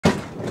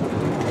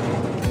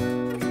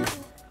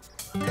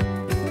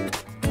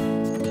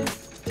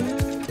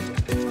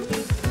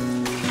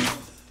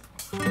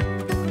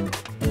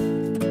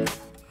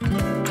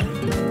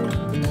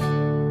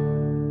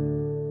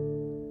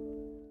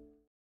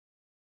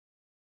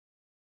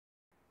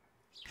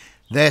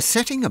They're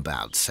setting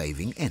about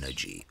saving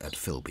energy at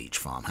Filbeach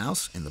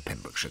Farmhouse in the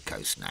Pembrokeshire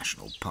Coast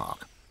National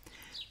Park.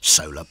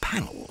 Solar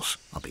panels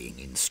are being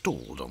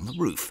installed on the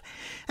roof,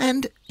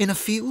 and in a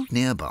field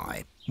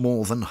nearby,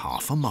 more than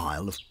half a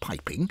mile of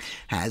piping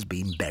has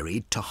been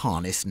buried to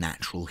harness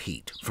natural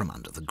heat from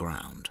under the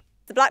ground.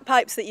 The black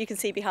pipes that you can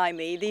see behind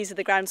me, these are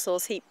the ground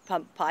source heat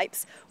pump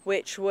pipes,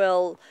 which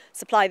will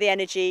supply the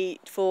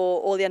energy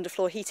for all the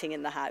underfloor heating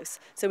in the house.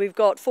 So we've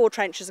got 4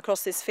 trenches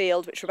across this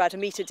field, which are about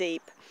 1 metre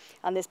deep,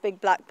 and this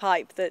big black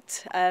pipe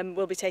that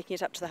will be taking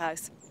it up to the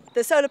house.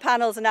 The solar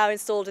panels are now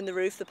installed in the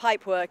roof. The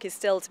pipe work is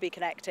still to be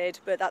connected,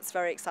 but that's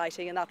very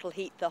exciting, and that will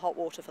heat the hot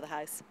water for the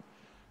house.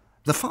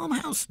 The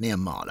farmhouse near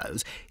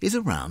Marloes is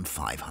around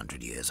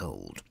 500 years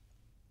old.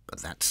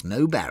 But that's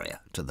no barrier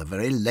to the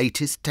very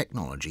latest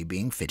technology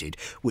being fitted,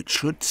 which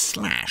should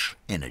slash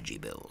energy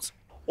bills.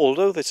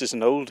 Although this is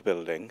an old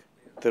building,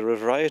 there are a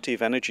variety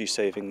of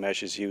energy-saving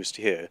measures used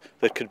here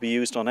that could be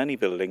used on any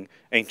building,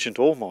 ancient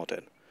or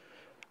modern.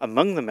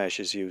 Among the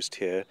measures used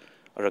here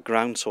are a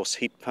ground source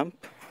heat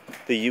pump,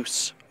 the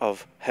use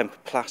of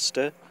hemp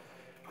plaster,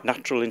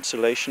 natural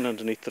insulation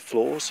underneath the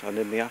floors and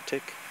in the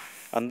attic,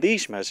 and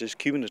these measures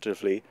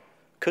cumulatively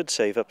could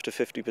save up to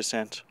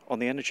 50% on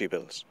the energy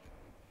bills.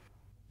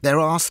 There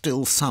are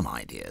still some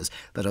ideas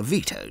that are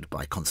vetoed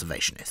by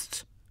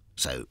conservationists,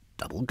 so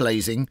double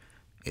glazing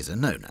is a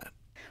no-no.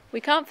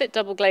 We can't fit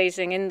double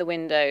glazing in the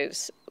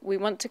windows. We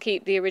want to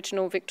keep the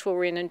original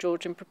Victorian and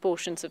Georgian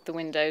proportions of the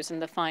windows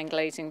and the fine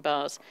glazing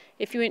bars.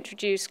 If you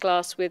introduce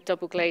glass with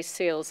double glazed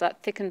seals,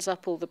 that thickens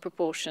up all the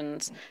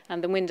proportions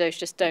and the windows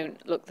just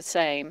don't look the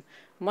same.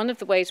 One of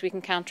the ways we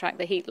can counteract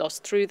the heat loss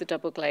through the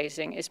double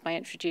glazing is by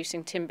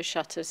introducing timber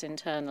shutters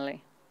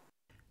internally.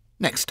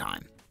 Next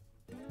time,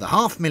 the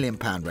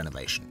 £500,000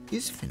 renovation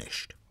is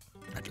finished.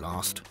 At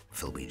last,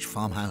 Filbeach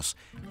Farmhouse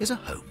is a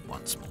home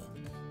once more.